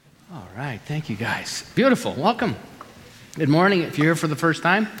All right, thank you guys. Beautiful, welcome. Good morning if you're here for the first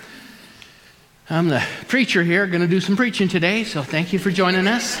time. I'm the preacher here, going to do some preaching today, so thank you for joining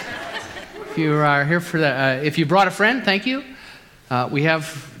us. If you are here for that, if you brought a friend, thank you. We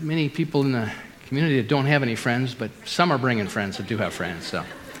have many people in the community that don't have any friends, but some are bringing friends that do have friends, so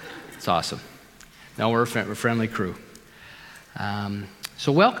it's awesome. No, we're a friendly crew.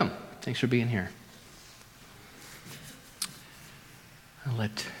 So welcome. Thanks for being here. I'll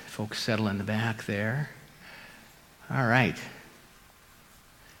let folks settle in the back there. All right.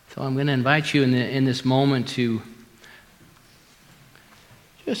 So I'm going to invite you in this moment to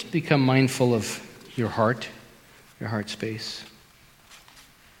just become mindful of your heart space.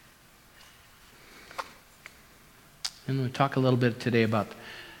 And we'll talk a little bit today about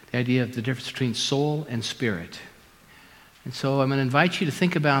the idea of the difference between soul and spirit. And so I'm going to invite you to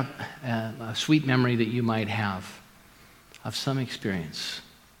think about a sweet memory that you might have of some experience,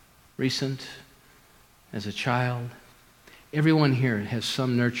 recent, as a child. Everyone here has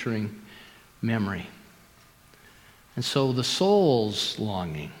some nurturing memory. And so the soul's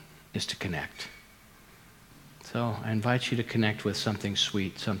longing is to connect. So I invite you to connect with something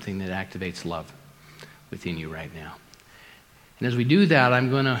sweet, something that activates love within you right now. And as we do that, I'm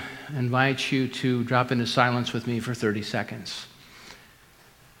going to invite you to drop into silence with me for 30 seconds.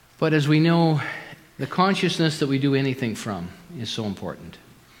 But as we know, the consciousness that we do anything from is so important.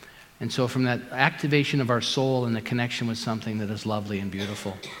 And so from that activation of our soul and the connection with something that is lovely and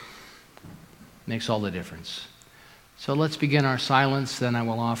beautiful makes all the difference. So let's begin our silence. Then I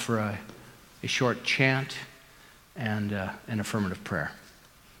will offer a short chant and an affirmative prayer.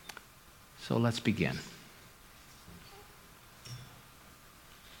 So let's begin.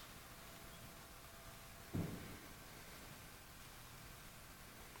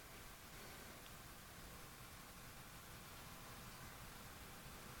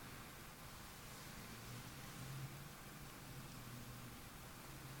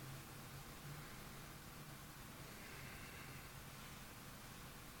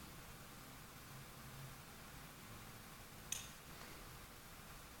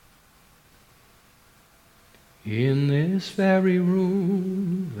 In this very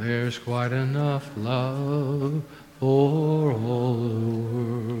room, there's quite enough love for all the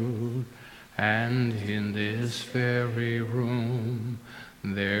world. And in this very room,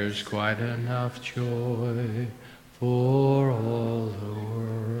 there's quite enough joy for all the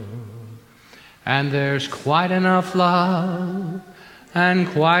world. And there's quite enough love and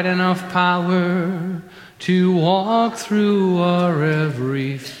quite enough power to walk through our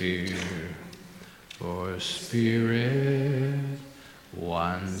every fear. For Spirit,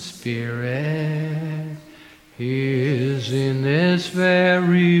 one Spirit, is in this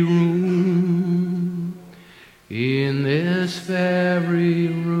very room, in this very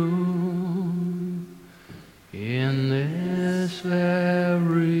room, in this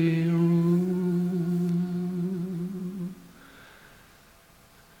very room.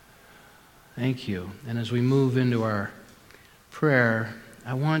 Thank you. And as we move into our prayer,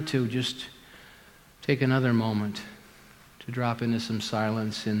 I want to just take another moment to drop into some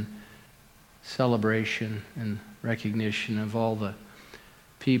silence in celebration and recognition of all the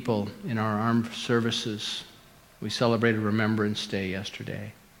people in our armed services. We celebrated Remembrance Day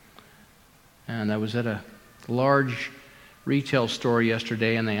yesterday. And I was at a large retail store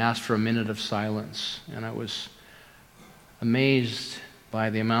yesterday and they asked for a minute of silence. And I was amazed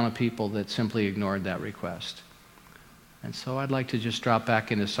by the amount of people that simply ignored that request. And so I'd like to just drop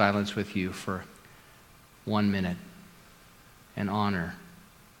back into silence with you for 1 minute and honor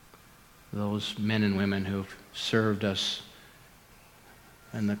those men and women who've served us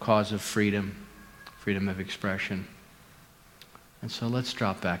in the cause of freedom of expression. And so let's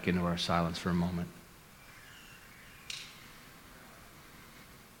drop back into our silence for a moment.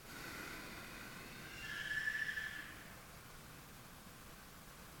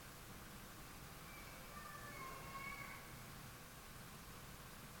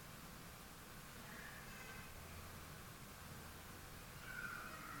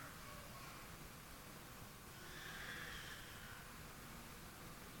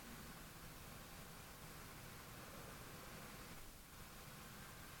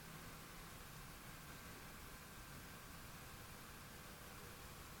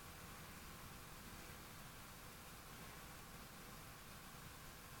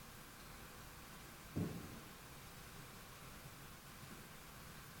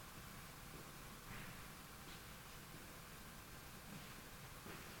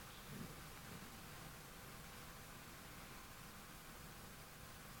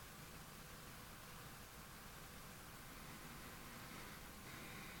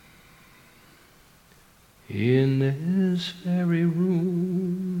 In this very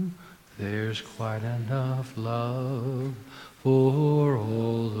room, there's quite enough love for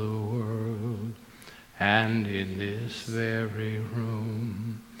all the world. And in this very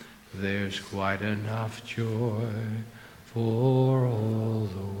room, there's quite enough joy for all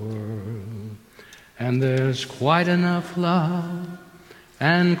the world. And there's quite enough love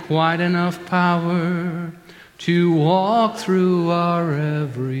and quite enough power to walk through our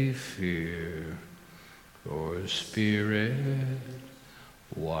every fear. For Spirit,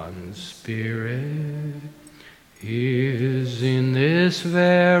 one Spirit, is in this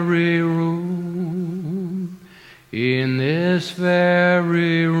very room, in this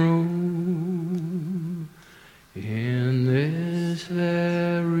very room, in this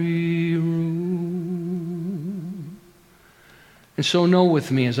very room. And so know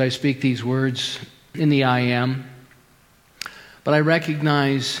with me as I speak these words in the I am, but I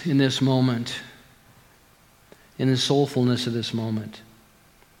recognize in this moment, in the soulfulness of this moment,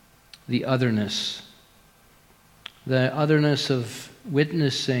 the otherness of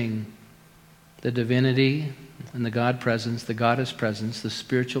witnessing the divinity and the God presence, the goddess presence, the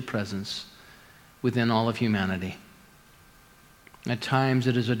spiritual presence within all of humanity. At times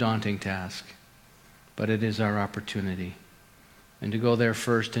it is a daunting task, but it is our opportunity. And to go there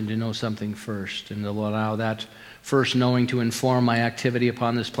first and to know something first, and to allow that first knowing to inform my activity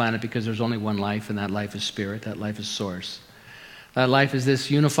upon this planet, because there's only one life, and that life is spirit, that life is source. That life is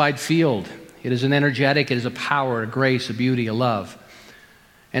this unified field. It is an energetic, it is a power, a grace, a beauty, a love.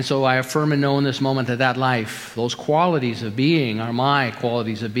 And so I affirm and know in this moment that that life, those qualities of being are my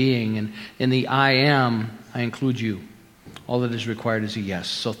qualities of being. And in the I am, I include you. All that is required is a yes.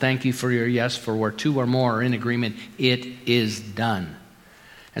 So thank you for your yes, for where two or more are in agreement, it is done.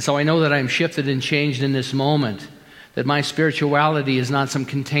 And so I know that I am shifted and changed in this moment, that my spirituality is not some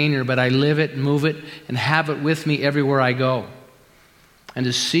container, but I live it, move it, and have it with me everywhere I go. And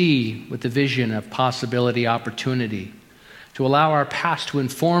to see with the vision of possibility, opportunity, to allow our past to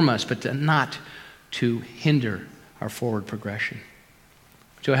inform us, but not to hinder our forward progression.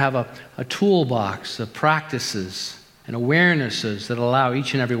 To have a toolbox of practices and awarenesses that allow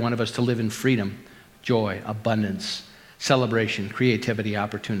each and every one of us to live in freedom, joy, abundance, celebration, creativity,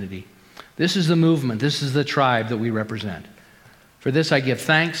 opportunity. This is the movement, this is the tribe that we represent. For this I give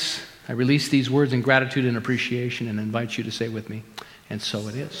thanks. I release these words in gratitude and appreciation and invite you to say with me, and so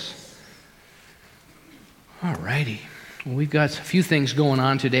it is. All righty. Well, we've got a few things going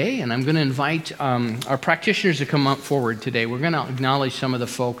on today, and I'm going to invite our practitioners to come up forward today. We're going to acknowledge some of the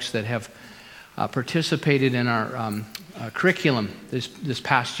folks that have participated in our curriculum this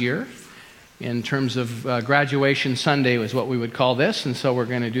past year. In terms of graduation Sunday was what we would call this, and so we're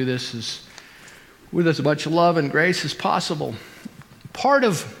going to do this with as much love and grace as possible. Part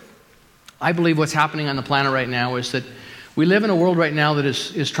of, I believe, what's happening on the planet right now is that we live in a world right now that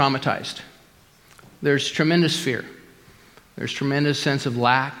is traumatized. There's tremendous fear. There's tremendous sense of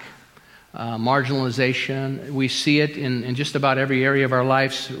lack, marginalization. We see it in just about every area of our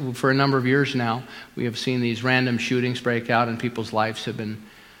lives. For a number of years now, we have seen these random shootings break out, and people's lives have been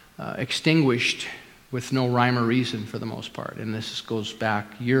extinguished with no rhyme or reason for the most part. And this goes back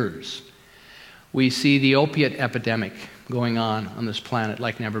years. We see the opiate epidemic going on this planet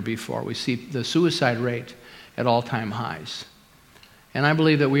like never before. We see the suicide rate at all-time highs. And I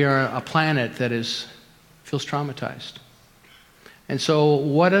believe that we are a planet that feels traumatized. And so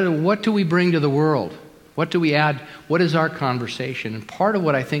what do we bring to the world? What do we add? What is our conversation? And part of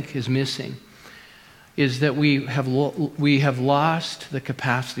what I think is missing is that we have lost the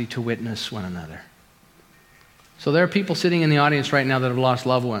capacity to witness one another. So there are people sitting in the audience right now that have lost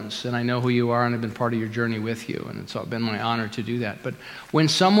loved ones, and I know who you are and have been part of your journey with you, and it's been my honor to do that. But when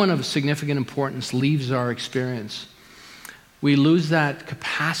someone of significant importance leaves our experience, we lose that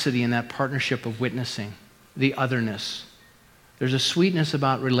capacity and that partnership of witnessing, the otherness. There's a sweetness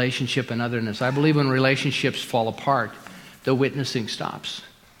about relationship and otherness. I believe when relationships fall apart, the witnessing stops.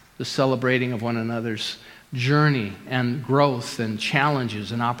 The celebrating of one another's journey and growth and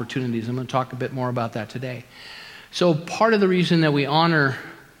challenges and opportunities. I'm going to talk a bit more about that today. So part of the reason that we honor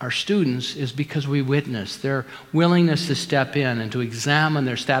our students is because we witness their willingness to step in and to examine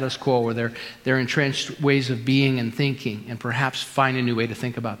their status quo or their entrenched ways of being and thinking, and perhaps find a new way to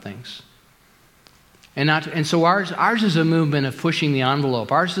think about things. And so ours is a movement of pushing the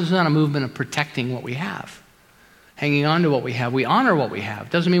envelope. Ours is not a movement of protecting what we have, hanging on to what we have. We honor what we have.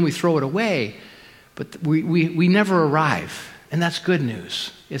 Doesn't mean we throw it away, but we never arrive, and that's good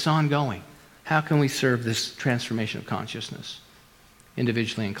news. It's ongoing. How can we serve this transformation of consciousness,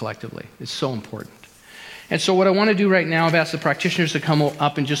 individually and collectively? It's so important. And so what I want to do right now, I've asked the practitioners to come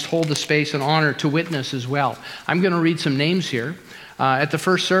up and just hold the space and honor to witness as well. I'm going to read some names here. At the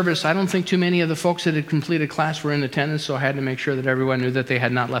first service, I don't think too many of the folks that had completed class were in attendance, so I had to make sure that everyone knew that they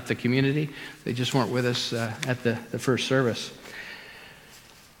had not left the community. They just weren't with us at the first service.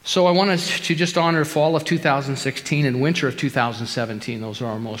 So I wanted to just honor fall of 2016 and winter of 2017. Those are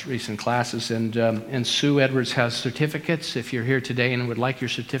our most recent classes. And Sue Edwards has certificates. If you're here today and would like your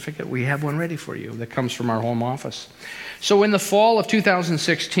certificate, we have one ready for you that comes from our home office. So in the fall of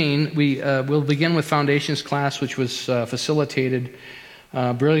 2016, we'll begin with Foundations class, which was facilitated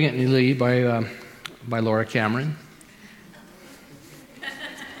brilliantly by Laura Cameron.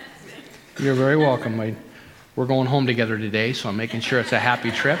 You're very welcome. We're going home together today, so I'm making sure it's a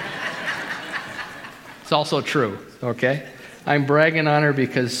happy trip. It's also true, okay? I'm bragging on her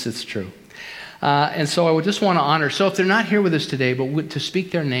because it's true. And so I would just want to honor. So if they're not here with us today, but to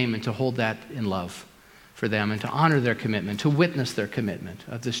speak their name and to hold that in love for them and to honor their commitment, to witness their commitment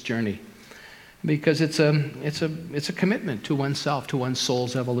of this journey. Because it's a commitment to oneself, to one's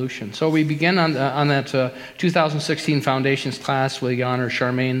soul's evolution. So we begin on that 2016 Foundations class. We honor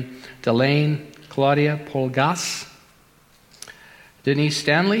Charmaine Delane, Claudia Polgas, Denise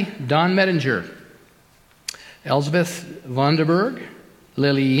Stanley, Don Medinger, Elizabeth Vonderberg,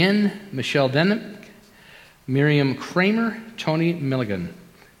 Lily Yin, Michelle Denham, Miriam Kramer, Tony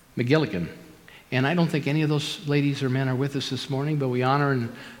McGilligan. And I don't think any of those ladies or men are with us this morning, but we honor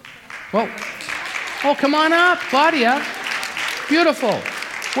and... Well, oh, come on up, Claudia. Beautiful.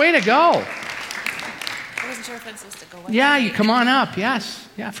 Way to go. I wasn't sure if I'm supposed to go with Yeah, you come on up. Yes.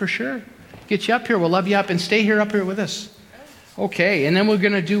 Yeah, for sure. Get you up here. We'll love you up and stay here up here with us. Okay, and then we're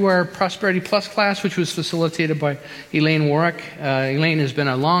going to do our Prosperity Plus class, which was facilitated by Elaine Warwick. Elaine has been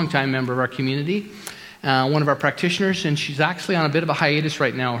a long-time member of our community, one of our practitioners, and she's actually on a bit of a hiatus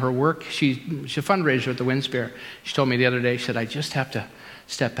right now. Her work, she's a fundraiser at the Windspear. She told me the other day, she said, I just have to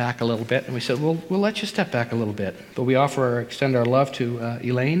step back a little bit. And we said, we'll let you step back a little bit. But we extend our love to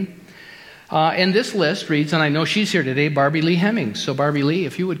Elaine. And this list reads, and I know she's here today, Barbie Lee Hemmings. So Barbie Lee,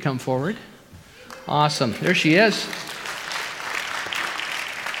 if you would come forward. Awesome. There she is.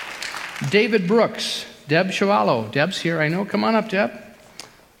 David Brooks. Deb Chavallo. Deb's here, I know. Come on up, Deb.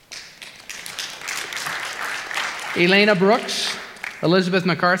 Elena Brooks. Elizabeth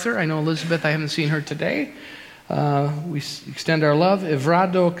MacArthur. I know Elizabeth, I haven't seen her today. We extend our love.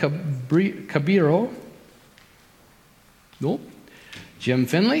 Evrado Cabiro. Nope. Jim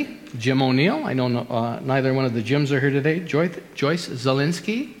Finley. Jim O'Neill. I know neither one of the Jims are here today. Joyce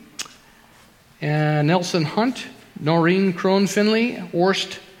Zielinski. And Nelson Hunt. Noreen Crone Finley.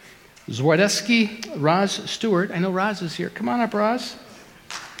 Orst Zwardeski. Roz Stewart. I know Roz is here. Come on up, Roz.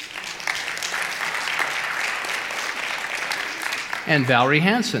 And Valerie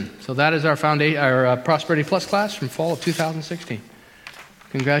Hansen. So that is our Prosperity Plus class from fall of 2016.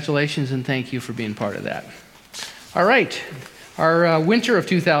 Congratulations and thank you for being part of that. All right. Our winter of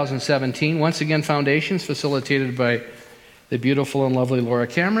 2017, once again, Foundations, facilitated by the beautiful and lovely Laura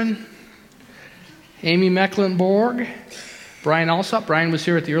Cameron. Amy Mecklenburg. Brian Alsop. Brian was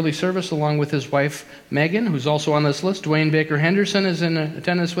here at the early service along with his wife, Megan, who's also on this list. Dwayne Baker Henderson is in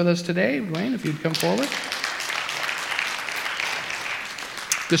attendance with us today. Dwayne, if you'd come forward.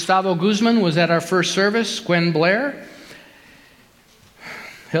 Gustavo Guzman was at our first service. Gwen Blair.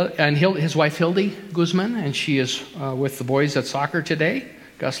 And his wife, Hildy Guzman, and she is with the boys at soccer today.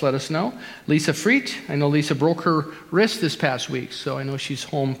 Gus let us know. Lisa Freet. I know Lisa broke her wrist this past week, so I know she's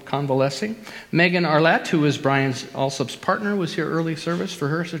home convalescing. Megan Arlette, who is Brian's Alsop's partner, was here early service for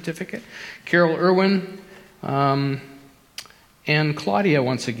her certificate. Carol Irwin, and Claudia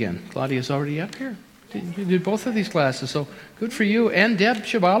once again. Claudia's already up here. You did both of these classes, so good for you. And Deb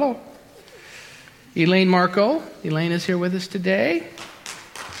Chavallo. Elaine Marco. Elaine is here with us today.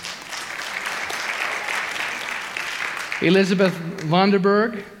 Elizabeth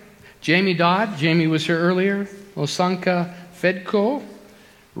Vonderberg. Jamie Dodd. Jamie was here earlier. Osanka Fedko.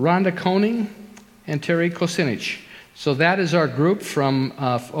 Rhonda Koning. And Terry Kosinich. So that is our group from,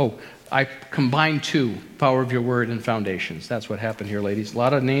 I combined two, Power of Your Word and Foundations. That's what happened here, ladies. A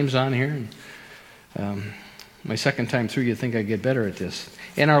lot of names on here. My second time through, you'd think I'd get better at this.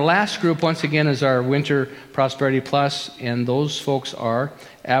 And our last group, once again, is our Winter Prosperity Plus, and those folks are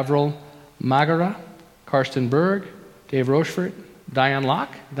Avril Magara, Karsten Berg, Dave Rochefort, Diane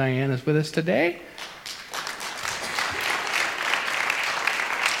Locke. Diane is with us today.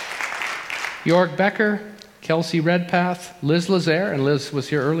 York Becker, Kelsey Redpath, Liz Lazaire, and Liz was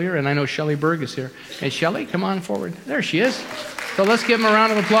here earlier, and I know Shelley Berg is here. Hey, Shelley, come on forward. There she is. So let's give them a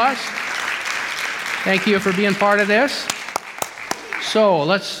round of applause. Thank you for being part of this. So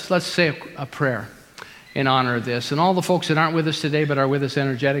let's say a prayer. in honor of this. And all the folks that aren't with us today but are with us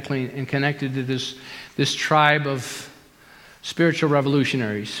energetically and connected to this tribe of spiritual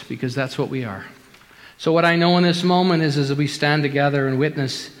revolutionaries, because that's what we are. So what I know in this moment is as we stand together and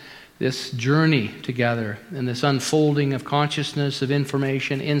witness this journey together and this unfolding of consciousness, of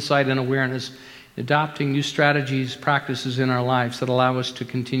information, insight, and awareness, adopting new strategies, practices in our lives that allow us to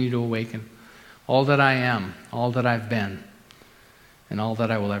continue to awaken. All that I am, all that I've been, and all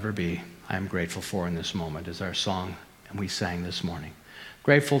that I will ever be, I am grateful for in this moment, is our song and we sang this morning.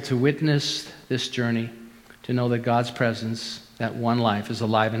 Grateful to witness this journey, to know that God's presence, that one life, is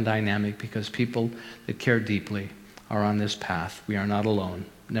alive and dynamic because people that care deeply are on this path. We are not alone,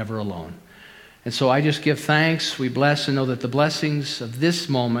 never alone. And so I just give thanks. We bless and know that the blessings of this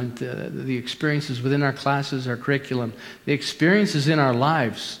moment, the experiences within our classes, our curriculum, the experiences in our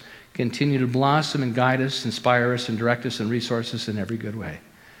lives continue to blossom and guide us, inspire us, and direct us and resource us in every good way.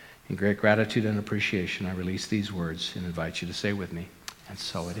 In great gratitude and appreciation, I release these words and invite you to say with me, and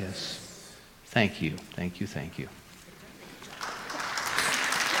so it is. Thank you, thank you, thank you.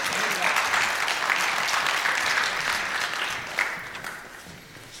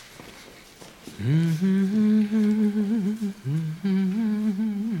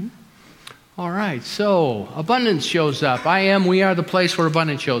 All right, so abundance shows up. We are the place where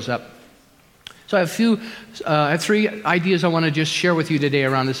abundance shows up. So I have three ideas I want to just share with you today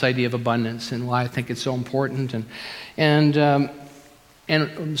around this idea of abundance and why I think it's so important. And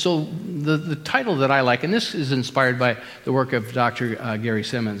so the title that I like, and this is inspired by the work of Dr. Gary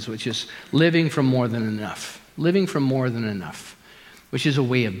Simmons, which is Living from More Than Enough. Living from More Than Enough, which is a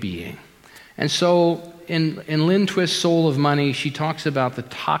way of being. And so in Lynn Twist's Soul of Money, she talks about the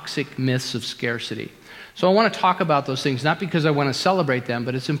toxic myths of scarcity. So I want to talk about those things, not because I want to celebrate them,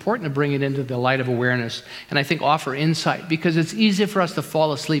 but it's important to bring it into the light of awareness and I think offer insight, because it's easy for us to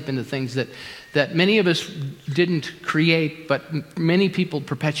fall asleep into things that many of us didn't create, but many people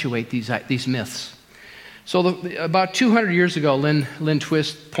perpetuate these myths. So about 200 years ago, Lynn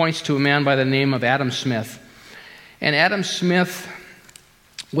Twist points to a man by the name of Adam Smith. And Adam Smith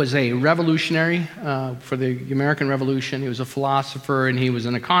was a revolutionary for the American Revolution. He was a philosopher and he was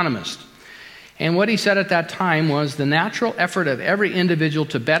an economist. And what he said at that time was the natural effort of every individual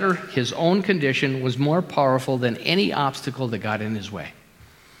to better his own condition was more powerful than any obstacle that got in his way.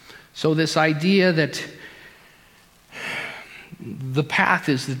 So this idea that the path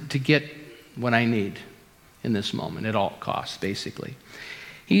is to get what I need in this moment at all costs, basically.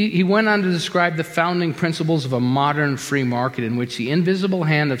 He went on to describe the founding principles of a modern free market in which the invisible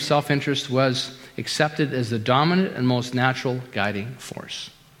hand of self-interest was accepted as the dominant and most natural guiding force.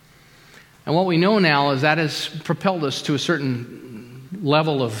 And what we know now is that has propelled us to a certain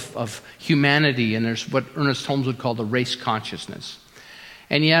level of humanity, and there's what Ernest Holmes would call the race consciousness.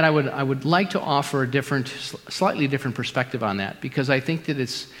 And yet I would like to offer a slightly different perspective on that, because I think that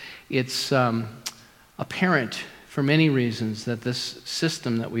it's apparent for many reasons that this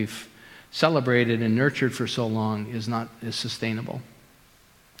system that we've celebrated and nurtured for so long is sustainable.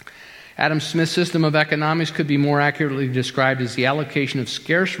 Adam Smith's system of economics could be more accurately described as the allocation of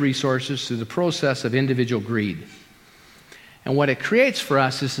scarce resources through the process of individual greed. And what it creates for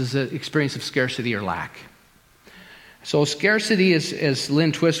us is an experience of scarcity or lack. So scarcity is, as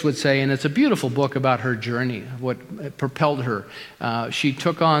Lynn Twist would say, and it's a beautiful book about her journey, what propelled her. She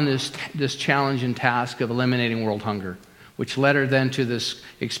took on this challenge and task of eliminating world hunger, which led her then to this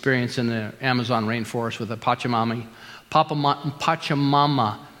experience in the Amazon rainforest with the Pachamama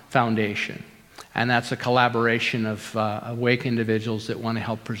Foundation. And that's a collaboration of awake individuals that want to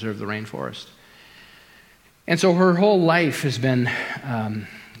help preserve the rainforest. And so her whole life has been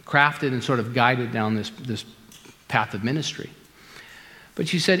crafted and sort of guided down this path of ministry. But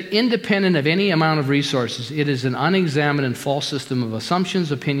she said, independent of any amount of resources, it is an unexamined and false system of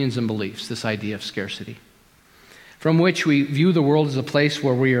assumptions, opinions, and beliefs, this idea of scarcity, from which we view the world as a place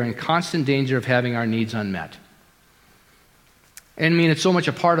where we are in constant danger of having our needs unmet. I mean, it's so much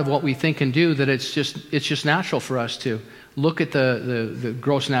a part of what we think and do that it's just natural for us to look at the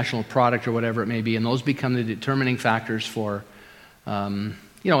gross national product or whatever it may be, and those become the determining factors for,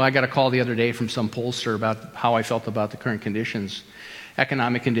 I got a call the other day from some pollster about how I felt about the current conditions,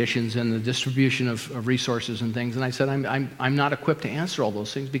 economic conditions, and the distribution of resources and things. And I said, I'm not equipped to answer all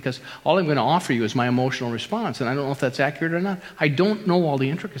those things because all I'm going to offer you is my emotional response, and I don't know if that's accurate or not. I don't know all the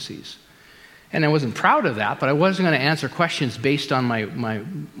intricacies. And I wasn't proud of that, but I wasn't going to answer questions based on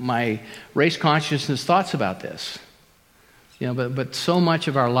my race consciousness thoughts about this. But so much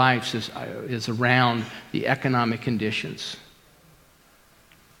of our lives is around the economic conditions.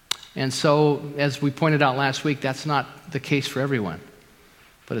 And so, as we pointed out last week, that's not the case for everyone.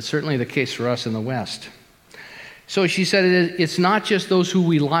 But it's certainly the case for us in the West. So she said it's not just those who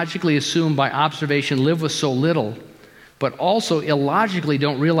we logically assume by observation live with so little, but also illogically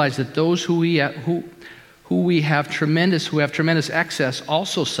don't realize that those who have tremendous excess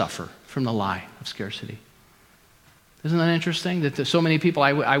also suffer from the lie of scarcity. Isn't that interesting? That there's so many people,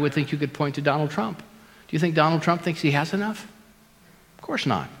 I would think you could point to Donald Trump. Do you think Donald Trump thinks he has enough? Of course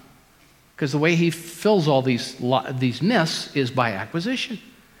not. Because the way he fills all these myths is by acquisition.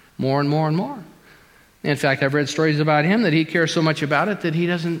 More and more and more. In fact, I've read stories about him that he cares so much about it that he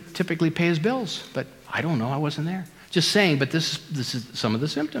doesn't typically pay his bills. But I don't know, I wasn't there. Just saying, but this is some of the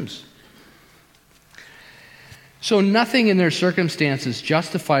symptoms. So nothing in their circumstances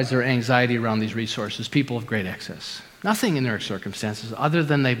justifies their anxiety around these resources, people of great excess. Nothing in their circumstances other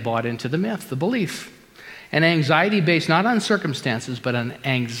than they bought into the myth, the belief. An anxiety based not on circumstances, but an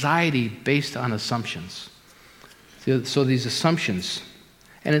anxiety based on assumptions. So these assumptions.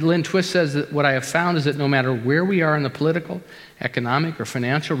 And Lynn Twist says that what I have found is that no matter where we are in the political, economic, or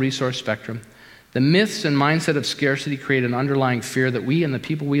financial resource spectrum, the myths and mindset of scarcity create an underlying fear that we and the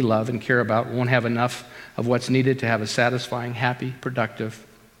people we love and care about won't have enough of what's needed to have a satisfying, happy, productive,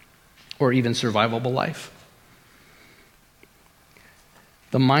 or even survivable life.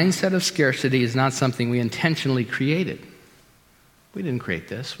 The mindset of scarcity is not something we intentionally created. We didn't create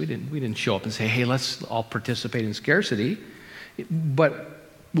this. We didn't show up and say, hey, let's all participate in scarcity. But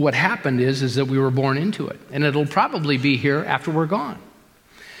what happened is that we were born into it. And it'll probably be here after we're gone.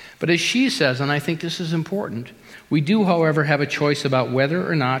 But as she says, and I think this is important, we do, however, have a choice about whether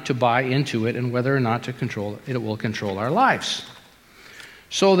or not to buy into it and whether or not to control it. It will control our lives.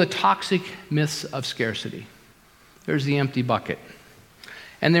 So the toxic myths of scarcity. There's the empty bucket.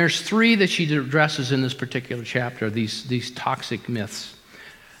 And there's three that she addresses in this particular chapter, these toxic myths.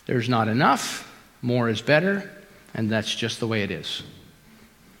 There's not enough, more is better, and that's just the way it is.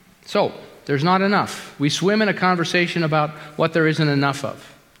 So, there's not enough. We swim in a conversation about what there isn't enough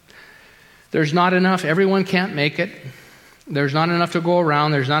of. There's not enough. Everyone can't make it. There's not enough to go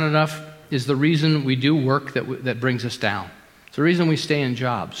around. There's not enough is the reason we do work that brings us down. It's the reason we stay in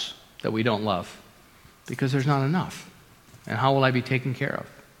jobs that we don't love. Because there's not enough. And how will I be taken care of?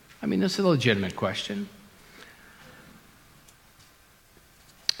 I mean, this is a legitimate question.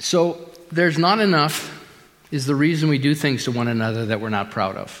 So, there's not enough is the reason we do things to one another that we're not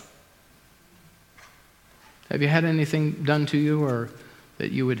proud of. Have you had anything done to you or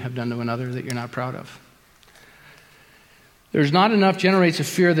that you would have done to another that you're not proud of? There's not enough generates a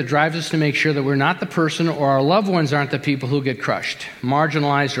fear that drives us to make sure that we're not the person or our loved ones aren't the people who get crushed,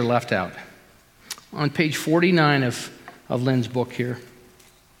 marginalized, or left out. On page 49 of Lynn's book here,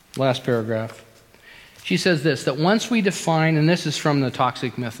 last paragraph, she says this, that once we define, and this is from the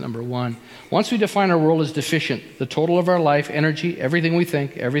toxic myth number 1, once we define our world as deficient, the total of our life, energy, everything we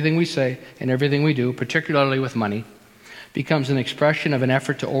think, everything we say, and everything we do, particularly with money, becomes an expression of an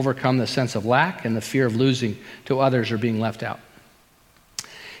effort to overcome the sense of lack and the fear of losing to others or being left out.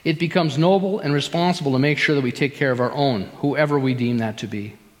 It becomes noble and responsible to make sure that we take care of our own, whoever we deem that to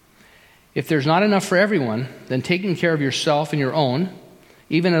be. If there's not enough for everyone, then taking care of yourself and your own,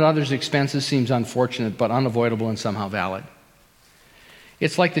 even at others' expenses, seems unfortunate but unavoidable and somehow valid.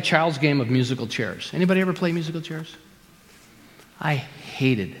 It's like the child's game of musical chairs. Anybody ever play musical chairs? I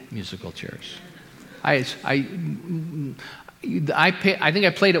hated musical chairs. I think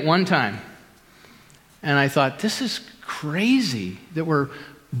I played it one time, and I thought, this is crazy that we're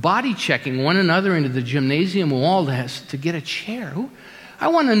body checking one another into the gymnasium wall to get a chair. I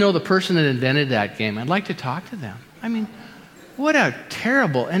want to know the person that invented that game. I'd like to talk to them. I mean, what a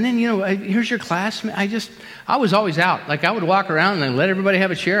terrible, and then, here's your classmate. I was always out. Like, I would walk around and let everybody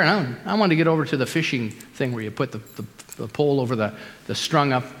have a chair, and I wanted to get over to the fishing thing where you put the pole over the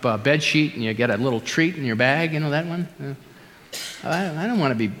strung up bed sheet and you get a little treat in your bag, that one. I don't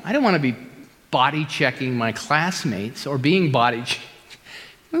want to be body checking my classmates or being body checked.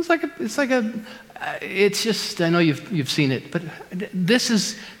 It's just, I know you've seen it, but this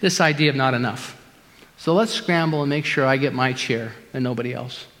is this idea of not enough. So let's scramble and make sure I get my chair and nobody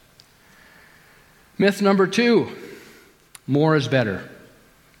else. Myth number 2, more is better.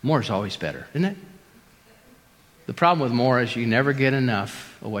 More is always better, isn't it? The problem with more is you never get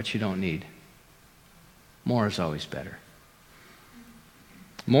enough of what you don't need. More is always better.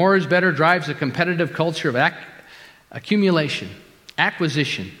 More is better drives a competitive culture of accumulation,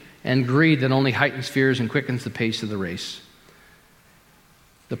 acquisition, and greed that only heightens fears and quickens the pace of the race.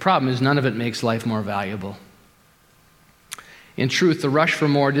 The problem is none of it makes life more valuable. In truth, the rush for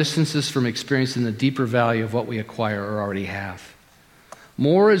more distances from experiencing the deeper value of what we acquire or already have.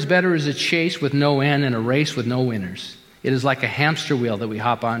 More is better is a chase with no end and a race with no winners. It is like a hamster wheel that we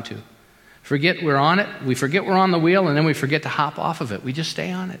hop onto. Forget we're on it. We forget we're on the wheel, and then we forget to hop off of it. We just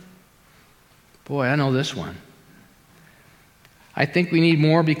stay on it. Boy, I know this one. I think we need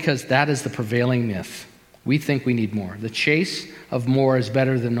more because that is the prevailing myth. We think we need more. The chase of more is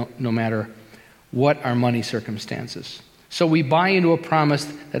better than no matter what our money circumstances. So we buy into a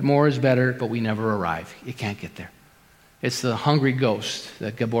promise that more is better, but we never arrive. You can't get there. It's the hungry ghost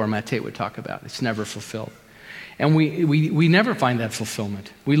that Gabor Mate would talk about. It's never fulfilled. And we never find that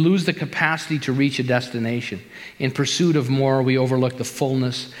fulfillment. We lose the capacity to reach a destination. In pursuit of more, we overlook the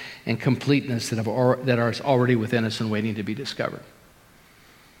fullness and completeness that are already within us and waiting to be discovered.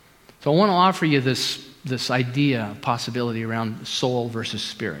 So I want to offer you this idea of possibility around soul versus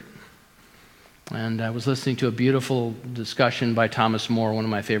spirit. And I was listening to a beautiful discussion by Thomas More, one of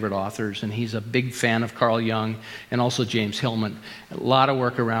my favorite authors, and he's a big fan of Carl Jung and also James Hillman. A lot of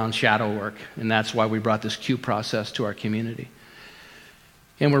work around shadow work, and that's why we brought this Q process to our community.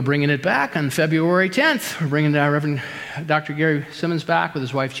 And we're bringing it back on February 10th. We're bringing Reverend Dr. Gary Simmons back with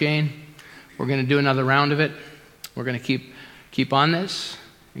his wife Jane. We're going to do another round of it. We're going to keep on this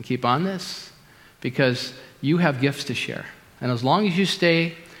and keep on this because you have gifts to share. And as long as you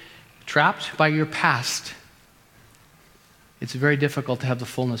stay trapped by your past, it's very difficult to have the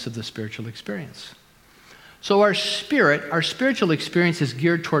fullness of the spiritual experience. So our spiritual experience is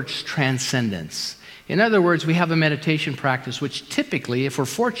geared towards transcendence. In other words, we have a meditation practice which typically, if we're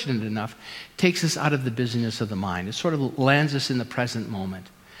fortunate enough, takes us out of the busyness of the mind. It sort of lands us in the present moment.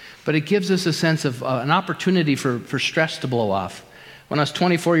 But it gives us a sense of an opportunity for stress to blow off. When I was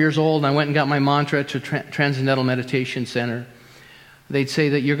 24 years old, I went and got my mantra to Transcendental Meditation Center. They'd say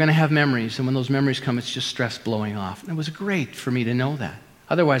that you're going to have memories, and when those memories come, it's just stress blowing off. And it was great for me to know that.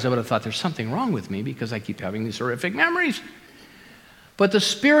 Otherwise, I would have thought there's something wrong with me because I keep having these horrific memories. But the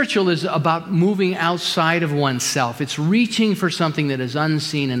spiritual is about moving outside of oneself. It's reaching for something that is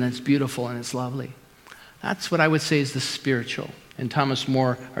unseen, and it's beautiful, and it's lovely. That's what I would say is the spiritual. And Thomas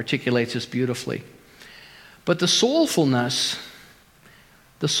More articulates this beautifully. But the soulfulness,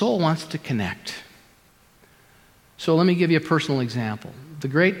 the soul wants to connect. So let me give you a personal example. The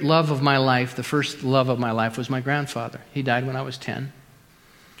great love of my life, the first love of my life was my grandfather. He died when I was 10.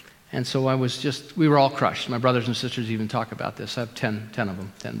 And so we were all crushed. My brothers and sisters even talk about this. I have 10 of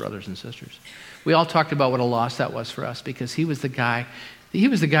them, 10 brothers and sisters. We all talked about what a loss that was for us because he was the guy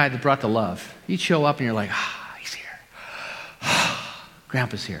that brought the love. He'd show up and you're like, he's here.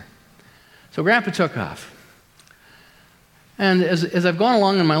 Grandpa's here. So Grandpa took off. And as I've gone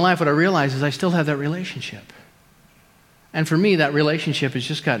along in my life, what I realize is I still have that relationship. And for me, that relationship has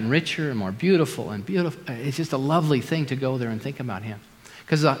just gotten richer and more beautiful and beautiful. It's just a lovely thing to go there and think about him.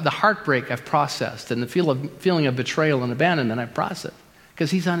 Because the heartbreak I've processed and the feeling of betrayal and abandonment I've processed because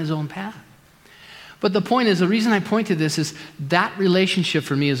he's on his own path. But the point is, the reason I point to this is that relationship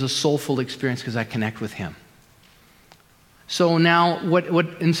for me is a soulful experience because I connect with him. So now,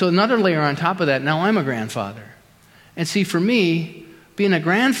 and so another layer on top of that, now I'm a grandfather. And see, for me, being a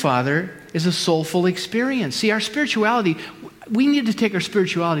grandfather is a soulful experience. See, our spirituality, we need to take our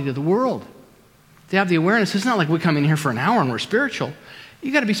spirituality to the world. To have the awareness, it's not like we come in here for an hour and we're spiritual.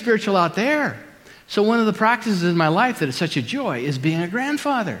 You got to be spiritual out there. So one of the practices in my life that is such a joy is being a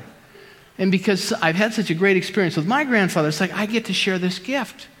grandfather. And because I've had such a great experience with my grandfather, it's like I get to share this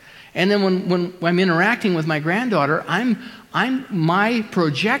gift. And then when I'm interacting with my granddaughter, my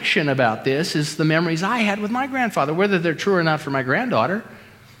projection about this is the memories I had with my grandfather. Whether they're true or not for my granddaughter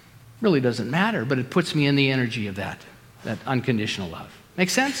really doesn't matter, but it puts me in the energy of that unconditional love.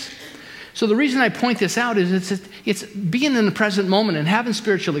 Make sense? So the reason I point this out is it's being in the present moment and having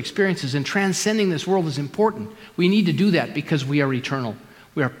spiritual experiences and transcending this world is important. We need to do that because we are eternal.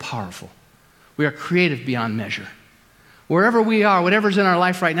 We are powerful. We are creative beyond measure. Wherever we are, whatever's in our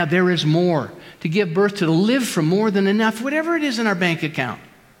life right now, there is more. To give birth to live from more than enough, whatever it is in our bank account.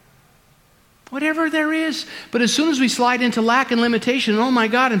 Whatever there is. But as soon as we slide into lack and limitation, oh my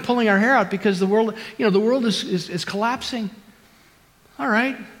God, and pulling our hair out because the world is collapsing. All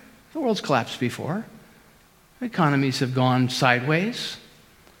right, the world's collapsed before. Economies have gone sideways.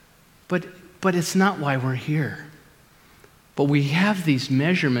 But it's not why we're here. But we have these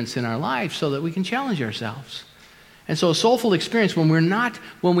measurements in our life so that we can challenge ourselves. And so a soulful experience, when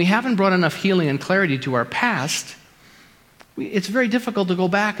we haven't brought enough healing and clarity to our past, it's very difficult to go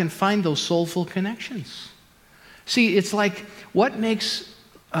back and find those soulful connections. See, it's like what makes,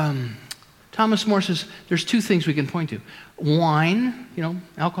 Thomas More says, there's two things we can point to. Wine,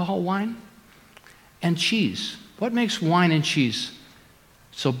 alcohol, wine, and cheese. What makes wine and cheese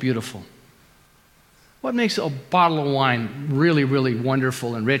so beautiful? What makes a bottle of wine really, really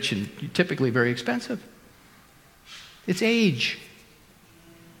wonderful and rich and typically very expensive? It's age.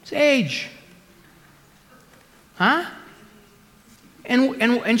 It's age. Huh?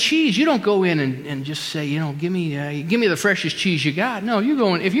 And cheese, you don't go in and just say, give me the freshest cheese you got. No, you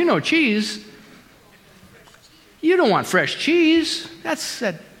go in, if you know cheese, you don't want fresh cheese. That's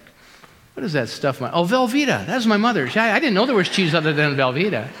that. What is that stuff? Velveeta. That's my mother's. I didn't know there was cheese other than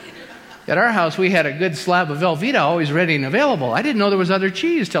Velveeta. At our house, we had a good slab of Velveeta always ready and available. I didn't know there was other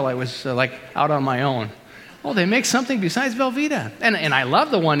cheese till I was out on my own. Oh, they make something besides Velveeta. And I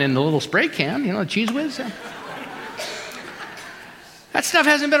love the one in the little spray can, the Cheez Whiz. That stuff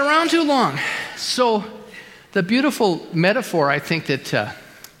hasn't been around too long. So the beautiful metaphor I think that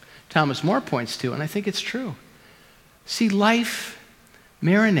Thomas More points to, and I think it's true. See, life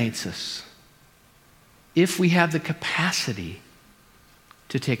marinates us if we have the capacity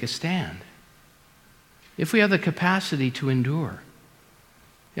to take a stand, if we have the capacity to endure,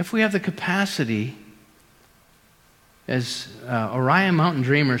 if we have the capacity, as Orion Mountain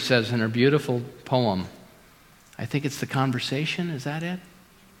Dreamer says in her beautiful poem, I think it's The Conversation, is that it?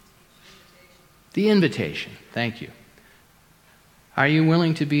 The Invitation, thank you. Are you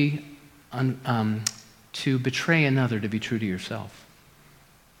willing to be to betray another to be true to yourself?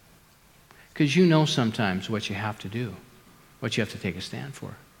 Because you know sometimes what you have to do, what you have to take a stand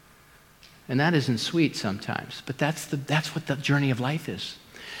for. And that isn't sweet sometimes, but that's what the journey of life is.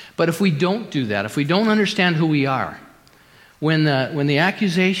 But if we don't do that, if we don't understand who we are, when the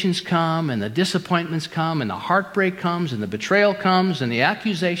accusations come and the disappointments come and the heartbreak comes and the betrayal comes and the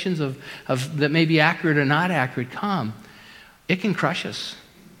accusations of that may be accurate or not accurate come, it can crush us.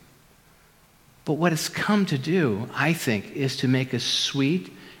 But what it's come to do, I think, is to make us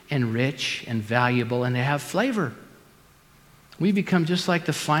sweet and rich and valuable and to have flavor. We become just like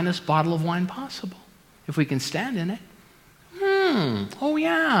the finest bottle of wine possible, if we can stand in it. Oh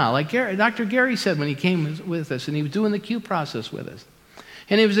yeah, like Dr. Gary said when he came with us and he was doing the Q process with us.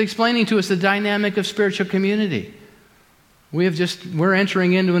 And he was explaining to us the dynamic of spiritual community. We're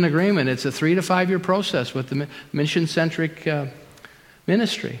entering into an agreement. It's a 3 to 5 year process with the mission-centric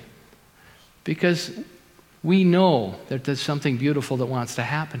ministry. Because we know that there's something beautiful that wants to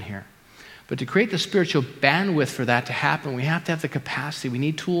happen here. But to create the spiritual bandwidth for that to happen, we have to have the capacity. We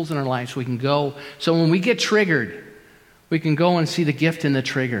need tools in our lives so we can go. So when we get triggered, we can go and see the gift in the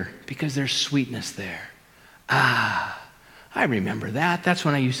trigger because there's sweetness there. I remember that. That's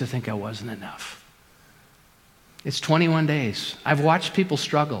when I used to think I wasn't enough. It's 21 days. I've watched people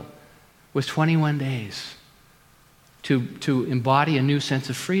struggle with 21 days to embody a new sense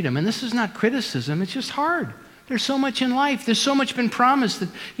of freedom. And this is not criticism. It's just hard. There's so much in life. There's so much been promised that,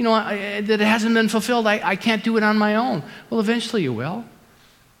 that it hasn't been fulfilled. I can't do it on my own. Well, eventually you will.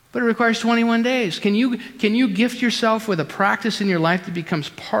 But it requires 21 days. Can you gift yourself with a practice in your life that becomes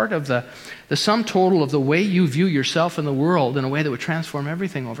part of the sum total of the way you view yourself in the world in a way that would transform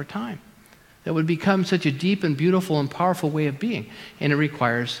everything over time? That would become such a deep and beautiful and powerful way of being. And it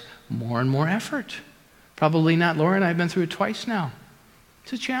requires more and more effort. Probably not. Laura and I have been through it twice now.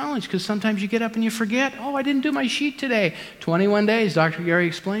 It's a challenge because sometimes you get up and you forget, I didn't do my sheet today. 21 days, Dr. Gary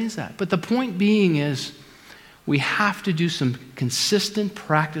explains that. But the point being is, we have to do some consistent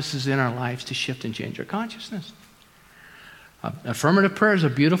practices in our lives to shift and change our consciousness. Affirmative prayer is a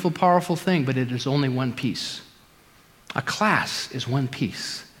beautiful, powerful thing, but it is only one piece. A class is one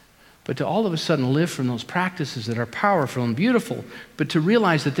piece. But to all of a sudden live from those practices that are powerful and beautiful, but to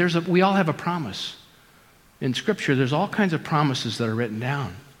realize that we all have a promise. In Scripture, there's all kinds of promises that are written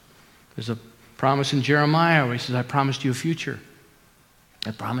down. There's a promise in Jeremiah where he says, I promised you a future.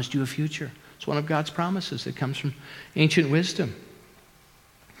 I promised you a future. It's one of God's promises that comes from ancient wisdom.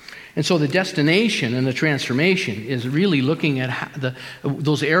 And so the destination and the transformation is really looking at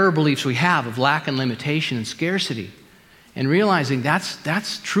those error beliefs we have of lack and limitation and scarcity and realizing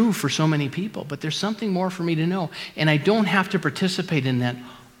that's true for so many people, but there's something more for me to know. And I don't have to participate in that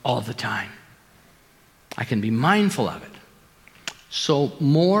all the time. I can be mindful of it. So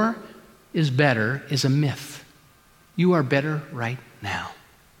more is better is a myth. You are better right now.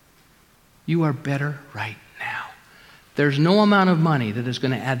 You are better right now. There's no amount of money that is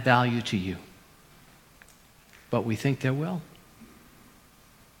going to add value to you. But we think there will.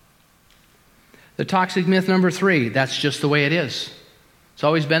 The toxic myth number 3, that's just the way it is. It's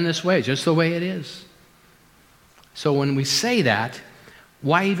always been this way, just the way it is. So when we say that,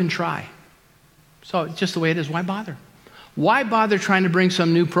 why even try? So it's just the way it is, why bother? Why bother trying to bring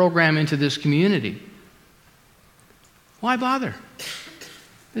some new program into this community? Why bother?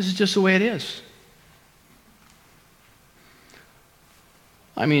 This is just the way it is.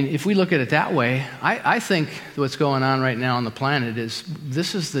 I mean, if we look at it that way, I think what's going on right now on the planet is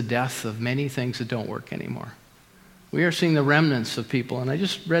this is the death of many things that don't work anymore. We are seeing the remnants of people. And I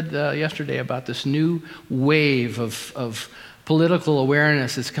just read yesterday about this new wave of political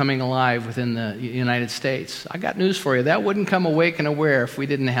awareness that's coming alive within the United States. I got news for you. That wouldn't come awake and aware if we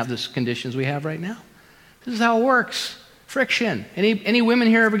didn't have the conditions we have right now. This is how it works. Friction. Any women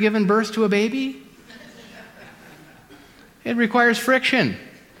here ever given birth to a baby? It requires friction.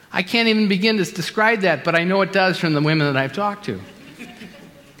 I can't even begin to describe that, but I know it does from the women that I've talked to.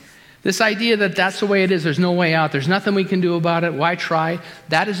 This idea that that's the way it is, there's no way out, there's nothing we can do about it, why try?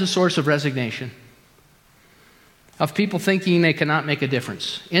 That is a source of resignation. Of people thinking they cannot make a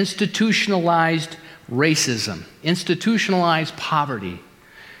difference. Institutionalized racism. Institutionalized poverty.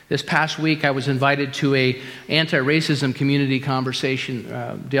 This past week, I was invited to a anti-racism community conversation.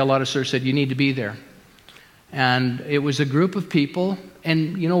 Dale Laudeser said, you need to be there. And it was a group of people,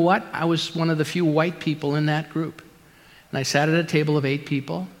 and you know what? I was one of the few white people in that group. And I sat at a table of 8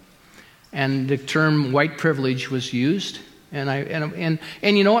 people, and the term white privilege was used. And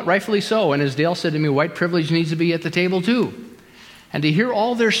you know what? Rightfully so. And as Dale said to me, white privilege needs to be at the table too. And to hear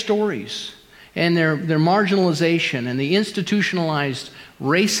all their stories and their marginalization and the institutionalized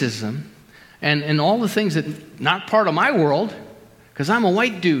racism and all the things that not part of my world, because I'm a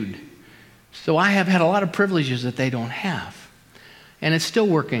white dude. So I have had a lot of privileges that they don't have. And it's still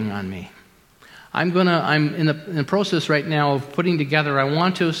working on me. I'm in the process right now of putting together, I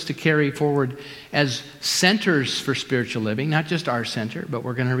want us to carry forward as centers for spiritual living, not just our center, but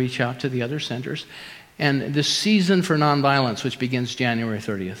we're going to reach out to the other centers. And the season for nonviolence, which begins January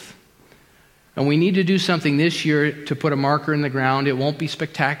 30th. And we need to do something this year to put a marker in the ground. It won't be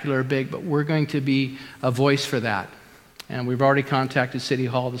spectacular or big, but we're going to be a voice for that. And we've already contacted City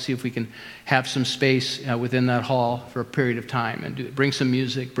Hall to see if we can have some space within that hall for a period of time and bring some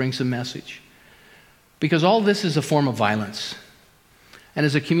music, bring some message. Because all this is a form of violence. And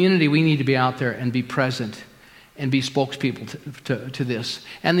as a community, we need to be out there and be present and be spokespeople to this.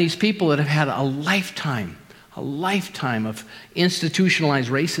 And these people that have had a lifetime of institutionalized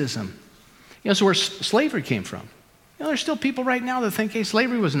racism. So where slavery came from. There's still people right now that think, hey,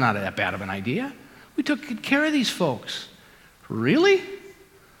 slavery was not that bad of an idea. We took good care of these folks. Really?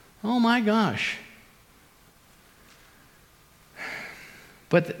 Oh my gosh.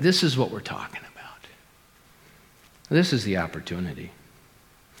 But this is what we're talking about. This is the opportunity.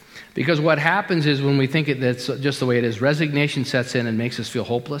 Because what happens is when we think that's just the way it is, resignation sets in and makes us feel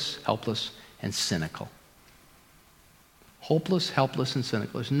hopeless, helpless, and cynical. Hopeless, helpless, and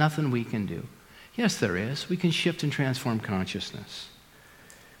cynical. There's nothing we can do. Yes, there is. We can shift and transform consciousness.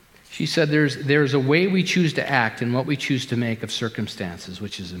 She said there's a way we choose to act and what we choose to make of circumstances,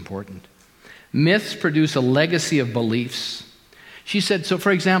 which is important. Myths produce a legacy of beliefs. She said, so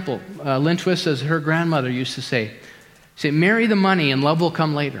for example, Lynn Twist says her grandmother used to say, marry the money and love will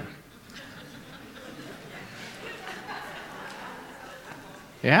come later.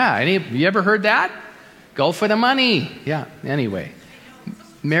 Yeah, you ever heard that? Go for the money. Yeah, anyway.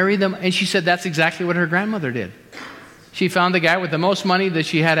 Marry them. And she said that's exactly what her grandmother did. She found the guy with the most money that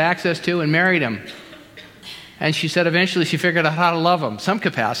she had access to and married him. And she said eventually she figured out how to love him. Some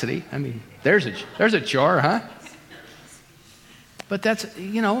capacity. I mean, there's a chore, huh? But that's,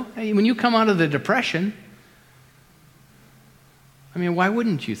 when you come out of the depression, why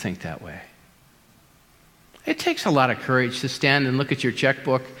wouldn't you think that way? It takes a lot of courage to stand and look at your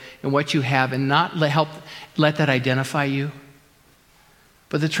checkbook and what you have and not let that identify you.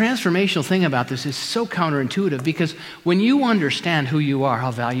 But the transformational thing about this is so counterintuitive because when you understand who you are, how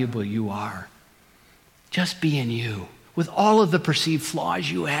valuable you are, just being you, with all of the perceived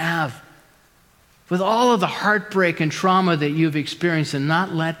flaws you have, with all of the heartbreak and trauma that you've experienced, and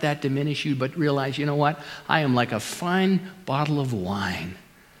not let that diminish you, but realize, you know what? I am like a fine bottle of wine.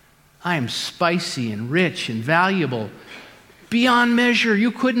 I am spicy and rich and valuable. Beyond measure,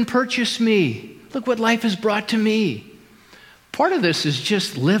 you couldn't purchase me. Look what life has brought to me. Part of this is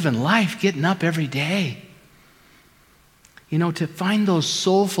just living life, getting up every day. To find those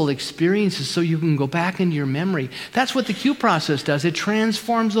soulful experiences so you can go back into your memory. That's what the Q process does. It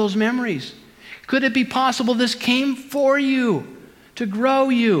transforms those memories. Could it be possible this came for you, to grow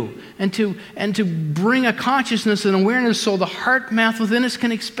you, and to bring a consciousness and awareness so the heart math within us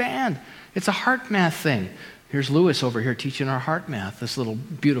can expand? It's a heart math thing. Here's Lewis over here teaching our heart math, this little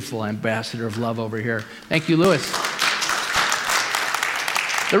beautiful ambassador of love over here. Thank you, Lewis.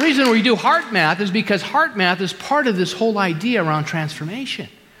 The reason we do heart math is because heart math is part of this whole idea around transformation.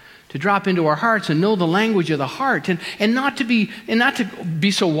 To drop into our hearts and know the language of the heart and not to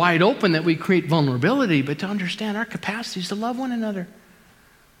be so wide open that we create vulnerability, but to understand our capacities to love one another.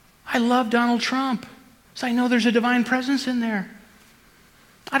 I love Donald Trump, so I know there's a divine presence in there.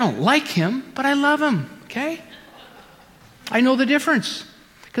 I don't like him, but I love him, okay? I know the difference.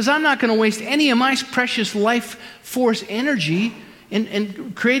 Because I'm not going to waste any of my precious life force energy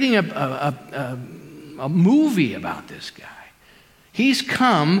in creating a movie about this guy. He's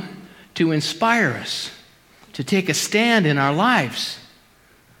come to inspire us, to take a stand in our lives,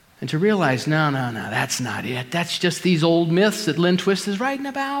 and to realize, no, that's not it. That's just these old myths that Lynn Twist is writing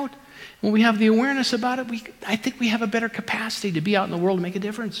about. When we have the awareness about it, I think we have a better capacity to be out in the world and make a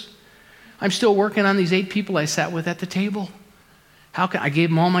difference. I'm still working on these 8 people I sat with at the table. I gave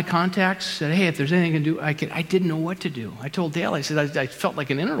them all my contacts, said, hey, if there's anything I can do, I didn't know what to do. I told Dale, I said, I felt like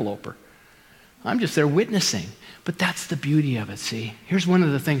an interloper. I'm just there witnessing. But that's the beauty of it, see? Here's one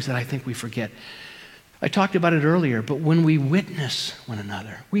of the things that I think we forget. I talked about it earlier, but when we witness one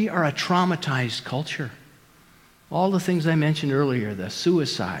another, we are a traumatized culture. All the things I mentioned earlier, the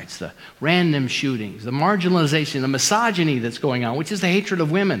suicides, the random shootings, the marginalization, the misogyny that's going on, which is the hatred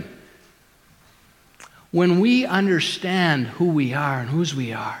of women. When we understand who we are and whose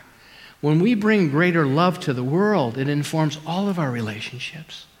we are, when we bring greater love to the world, it informs all of our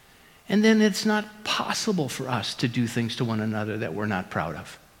relationships. And then it's not possible for us to do things to one another that we're not proud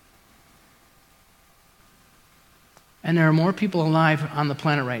of. And there are more people alive on the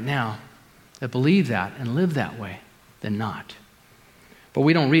planet right now that believe that and live that way than not. But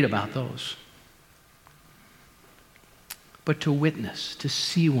we don't read about those. But to witness, to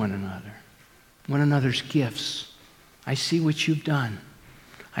see one another's gifts. I see what you've done.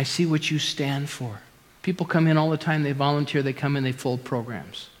 I see what you stand for. People come in all the time, they volunteer, they come in, they fold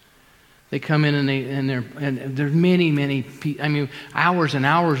programs. They come in and there's many people. I mean, hours and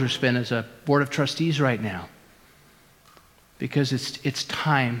hours are spent as a board of trustees right now because it's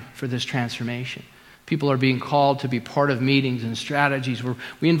time for this transformation. People are being called to be part of meetings and strategies.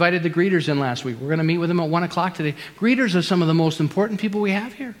 We invited the greeters in last week. We're going to meet with them at 1 o'clock today. Greeters are some of the most important people we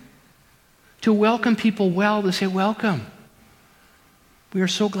have here. To welcome people well, to say, welcome. We are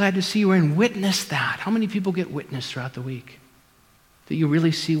so glad to see you and witness that. How many people get witnessed throughout the week? That you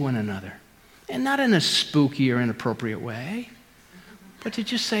really see one another. And not in a spooky or inappropriate way, but to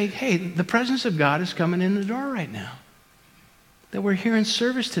just say, hey, the presence of God is coming in the door right now. That we're here in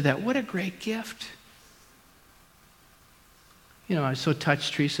service to that. What a great gift. You know, I was so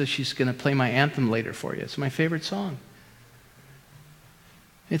touched, Teresa, she's going to play my anthem later for you. It's my favorite song.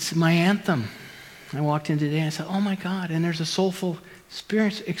 It's my anthem. I walked in today and I said, oh my God, and there's a soulful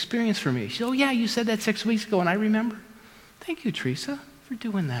experience for me. She said, oh yeah, you said that 6 weeks ago and I remember. Thank you, Teresa, for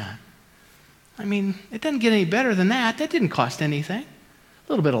doing that. I mean, it doesn't get any better than that. That didn't cost anything. A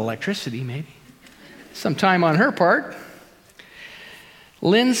little bit of electricity, maybe. Some time on her part.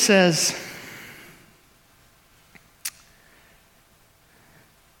 Lynn says,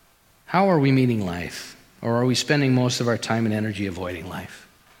 how are we meeting life? Or are we spending most of our time and energy avoiding life?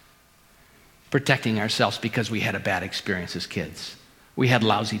 Protecting ourselves because we had a bad experience as kids. We had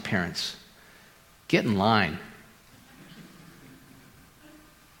lousy parents. Get in line.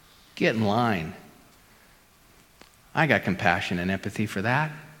 Get in line. I got compassion and empathy for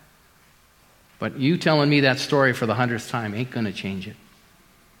that. But you telling me that story for the 100th time ain't going to change it.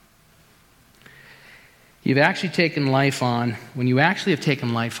 You've actually taken life on. When you actually have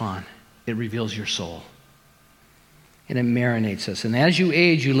taken life on, it reveals your soul. And it marinates us. And as you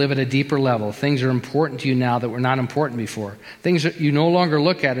age, you live at a deeper level. Things are important to you now that were not important before. Things that you no longer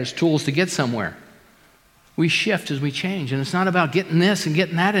look at as tools to get somewhere. We shift as we change. And it's not about getting this and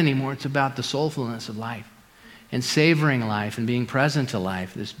getting that anymore. It's about the soulfulness of life. And savoring life and being present to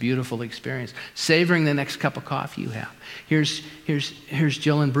life, this beautiful experience. Savoring the next cup of coffee you have. Here's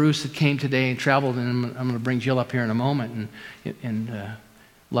Jill and Bruce that came today and traveled, and I'm going to bring Jill up here in a moment and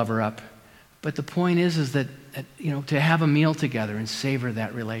love her up. But the point is that to have a meal together and savor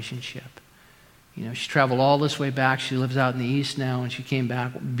that relationship. You know, she traveled all this way back. She lives out in the East now, and she came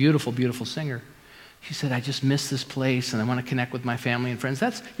back. Beautiful, beautiful singer. She said, I just miss this place, and I want to connect with my family and friends.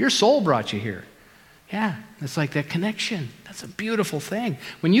 That's your soul brought you here. Yeah, it's like that connection. That's a beautiful thing.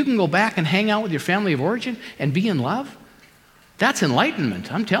 When you can go back and hang out with your family of origin and be in love, that's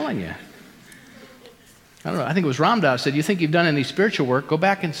enlightenment, I'm telling you. I don't know, I think it was Ram Dass said, you think you've done any spiritual work, go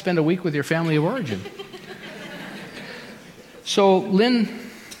back and spend a week with your family of origin. So Lynn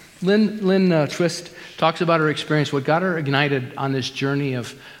Twist talks about her experience. What got her ignited on this journey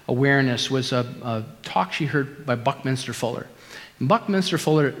of awareness was a talk she heard by Buckminster Fuller. And Buckminster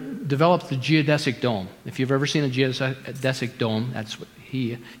Fuller developed the geodesic dome. If you've ever seen a geodesic dome, that's what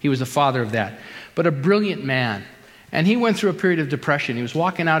he was the father of that. But a brilliant man. And he went through a period of depression. He was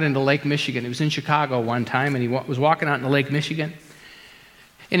walking out into Lake Michigan. He was in Chicago one time, and he was walking out into Lake Michigan.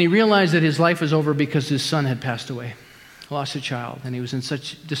 And he realized that his life was over because his son had passed away, lost a child, and he was in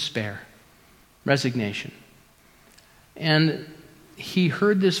such despair, resignation. And he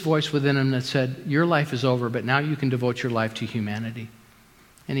heard this voice within him that said, your life is over, but now you can devote your life to humanity.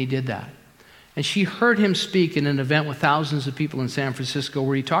 And he did that. And she heard him speak in an event with thousands of people in San Francisco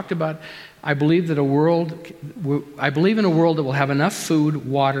where he talked about, I believe in a world that will have enough food,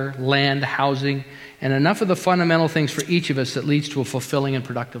 water, land, housing, and enough of the fundamental things for each of us that leads to a fulfilling and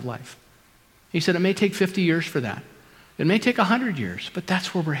productive life. He said it may take 50 years for that. It may take 100 years, but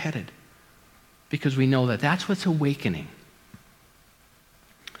that's where we're headed because we know that that's what's awakening.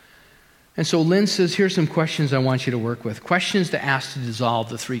 And so Lynn says, here's some questions I want you to work with. Questions to ask to dissolve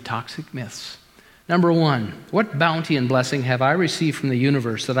the 3 toxic myths. Number 1, what bounty and blessing have I received from the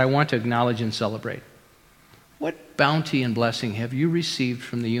universe that I want to acknowledge and celebrate? What bounty and blessing have you received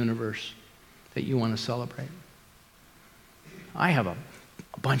from the universe that you want to celebrate? I have a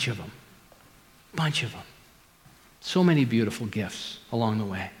bunch of them. So many beautiful gifts along the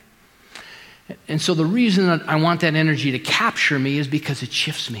way. And so the reason that I want that energy to capture me is because it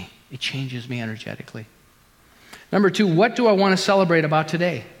shifts me. It changes me energetically. Number 2, what do I want to celebrate about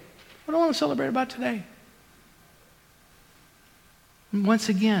today? What do I want to celebrate about today? And once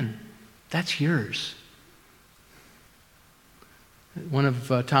again, that's yours. One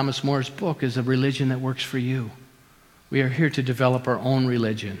of Thomas More's book is A Religion That Works for You. We are here to develop our own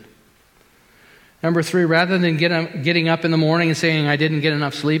religion. Number 3, rather than getting up in the morning and saying I didn't get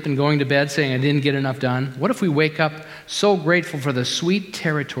enough sleep and going to bed saying I didn't get enough done, what if we wake up so grateful for the sweet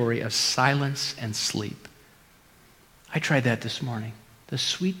territory of silence and sleep? I tried that this morning. The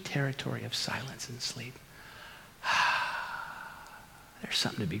sweet territory of silence and sleep. There's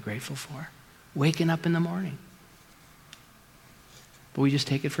something to be grateful for. Waking up in the morning. But we just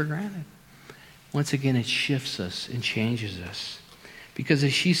take it for granted. Once again, it shifts us and changes us. Because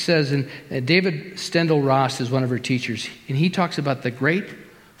as she says, and David Stendhal Ross is one of her teachers, and he talks about the great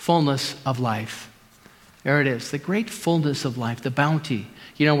fullness of life. There it is, the great fullness of life, the bounty.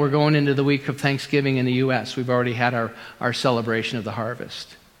 You know, we're going into the week of Thanksgiving in the U.S. We've already had our celebration of the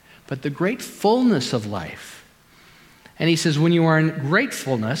harvest. But the great fullness of life. And he says, when you are in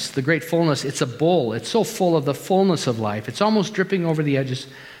gratefulness, the great fullness, it's a bowl. It's so full of the fullness of life. It's almost dripping over the edges,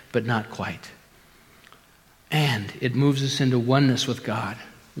 but not quite. And it moves us into oneness with God,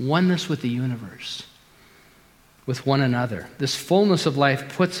 oneness with the universe, with one another. This fullness of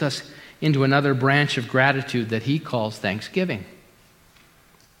life puts us into another branch of gratitude that he calls thanksgiving.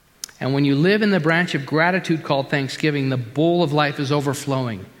 And when you live in the branch of gratitude called thanksgiving, the bowl of life is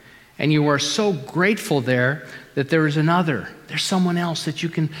overflowing. And you are so grateful there that there is another. There's someone else that you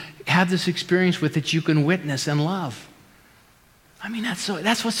can have this experience with, that you can witness and love. I mean, that's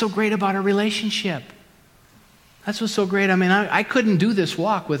what's so great about our relationship. That's what's so great. I mean, I couldn't do this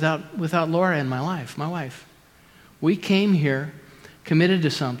walk without Laura in my life, my wife. We came here committed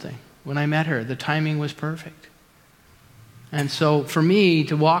to something. When I met her, the timing was perfect. And so for me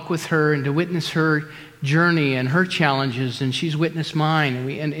to walk with her and to witness her journey and her challenges, and she's witnessed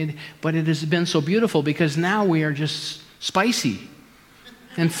mine, but it has been so beautiful because now we are just spicy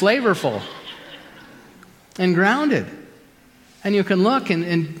and flavorful and grounded. And you can look,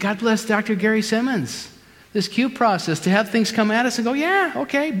 and God bless Dr. Gary Simmons, this Q process, to have things come at us and go, yeah,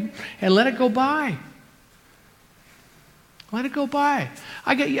 okay, and let it go by. Let it go by.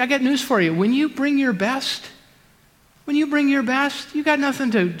 I got news for you. When you bring your best, you got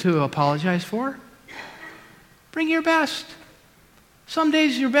nothing to apologize for. Bring your best. Some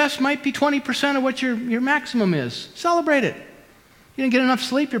days your best might be 20% of what your maximum is. Celebrate it. You didn't get enough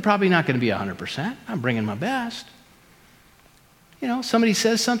sleep, you're probably not going to be 100%. I'm bringing my best. You know, somebody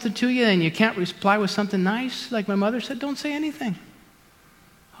says something to you and you can't reply with something nice, like my mother said, don't say anything.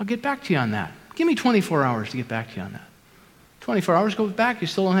 I'll get back to you on that. Give me 24 hours to get back to you on that. 24 hours goes back, you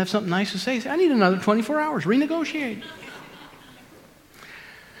still don't have something nice to say. I need another 24 hours. Renegotiate.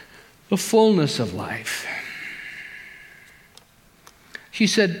 The fullness of life. She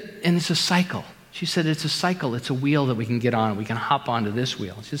said, and it's a cycle. She said, it's a cycle. It's a wheel that we can get on. We can hop onto this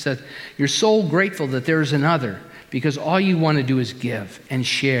wheel. She said, you're so grateful that there is another because all you want to do is give and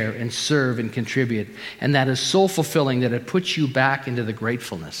share and serve and contribute. And that is so fulfilling that it puts you back into the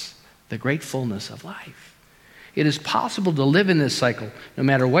gratefulness of life. It is possible to live in this cycle no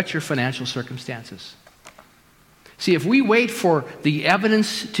matter what your financial circumstances. See, if we wait for the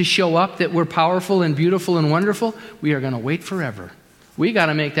evidence to show up that we're powerful and beautiful and wonderful, we are going to wait forever. We got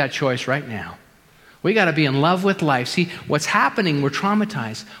to make that choice right now. We got to be in love with life. See, what's happening, we're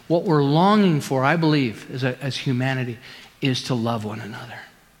traumatized. What we're longing for, I believe, as humanity, is to love one another.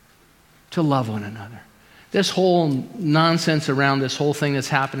 To love one another. This whole nonsense around this whole thing that's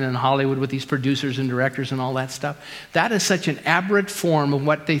happening in Hollywood with these producers and directors and all that stuff, that is such an aberrant form of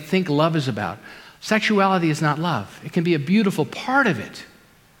what they think love is about. Sexuality is not love. It can be a beautiful part of it,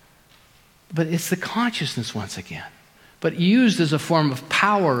 but it's the consciousness once again. But used as a form of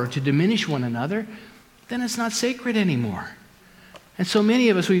power or to diminish one another, then it's not sacred anymore. And so many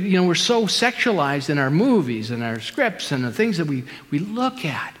of us, we're so sexualized in our movies and our scripts and the things that we look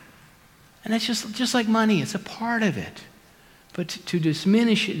at. And it's just like money, it's a part of it. But to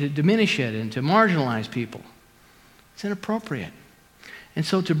diminish it and to marginalize people, it's inappropriate. And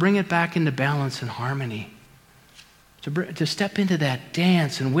so to bring it back into balance and harmony, to step into that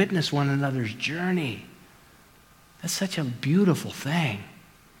dance and witness one another's journey, that's such a beautiful thing.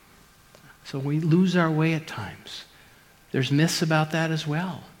 So we lose our way at times. There's myths about that as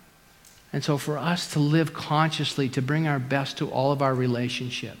well. And so for us to live consciously, to bring our best to all of our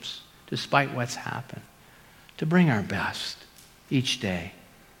relationships, despite what's happened, to bring our best each day.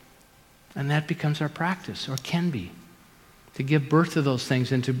 And that becomes our practice, or can be, to give birth to those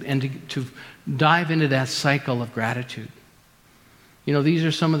things and to dive into that cycle of gratitude. These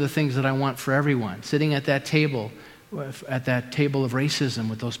are some of the things that I want for everyone. Sitting at that table of racism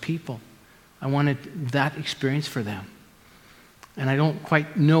with those people, I wanted that experience for them. And I don't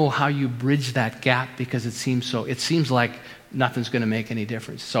quite know how you bridge that gap, because it seems like nothing's going to make any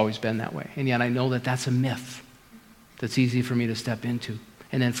difference. It's always been that way. And yet I know that that's a myth that's easy for me to step into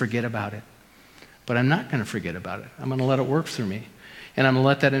and then forget about it. But I'm not going to forget about it. I'm going to let it work through me. And I'm going to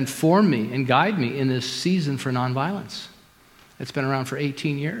let that inform me and guide me in this season for nonviolence. It's been around for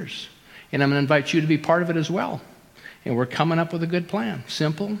 18 years. And I'm going to invite you to be part of it as well. And we're coming up with a good plan.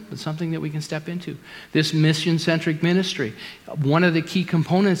 Simple, but something that we can step into. This mission-centric ministry, one of the key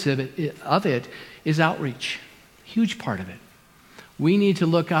components of it is outreach. Huge part of it. We need to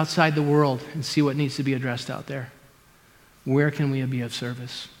look outside the world and see what needs to be addressed out there. Where can we be of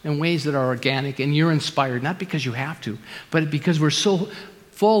service? In ways that are organic, and you're inspired, not because you have to, but because we're so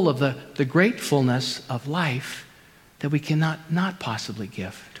full of the gratefulness of life that we cannot not possibly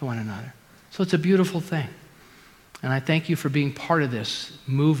give to one another. So it's a beautiful thing. And I thank you for being part of this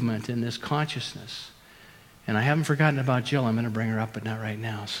movement and this consciousness. And I haven't forgotten about Jill. I'm going to bring her up, but not right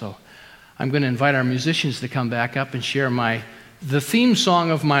now. So I'm going to invite our musicians to come back up and share the theme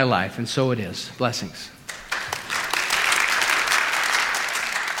song of my life. And so it is. Blessings.